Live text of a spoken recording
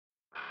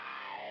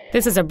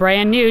This is a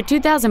brand new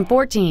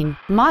 2014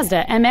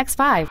 Mazda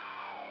MX-5.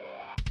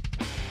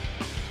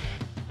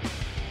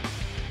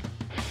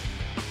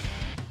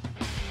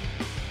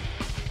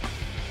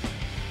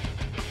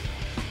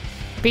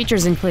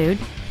 Features include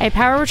a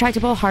power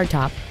retractable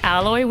hardtop,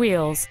 alloy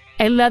wheels,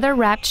 a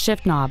leather-wrapped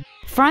shift knob,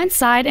 front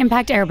side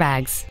impact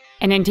airbags,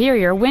 an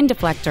interior wind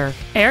deflector,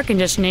 air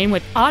conditioning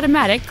with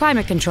automatic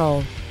climate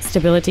control,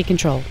 stability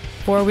control,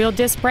 four-wheel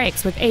disc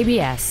brakes with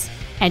ABS,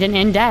 and an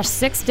in-dash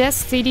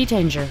 6-disc CD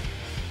changer.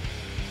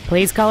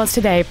 Please call us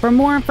today for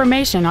more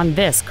information on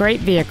this great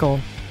vehicle.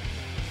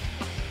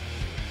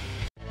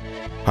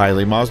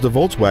 Hiley Mazda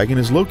Volkswagen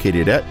is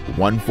located at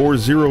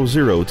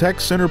 1400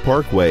 Tech Center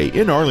Parkway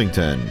in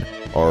Arlington.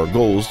 Our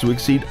goal is to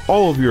exceed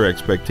all of your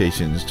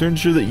expectations to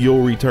ensure that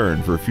you'll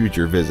return for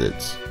future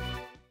visits.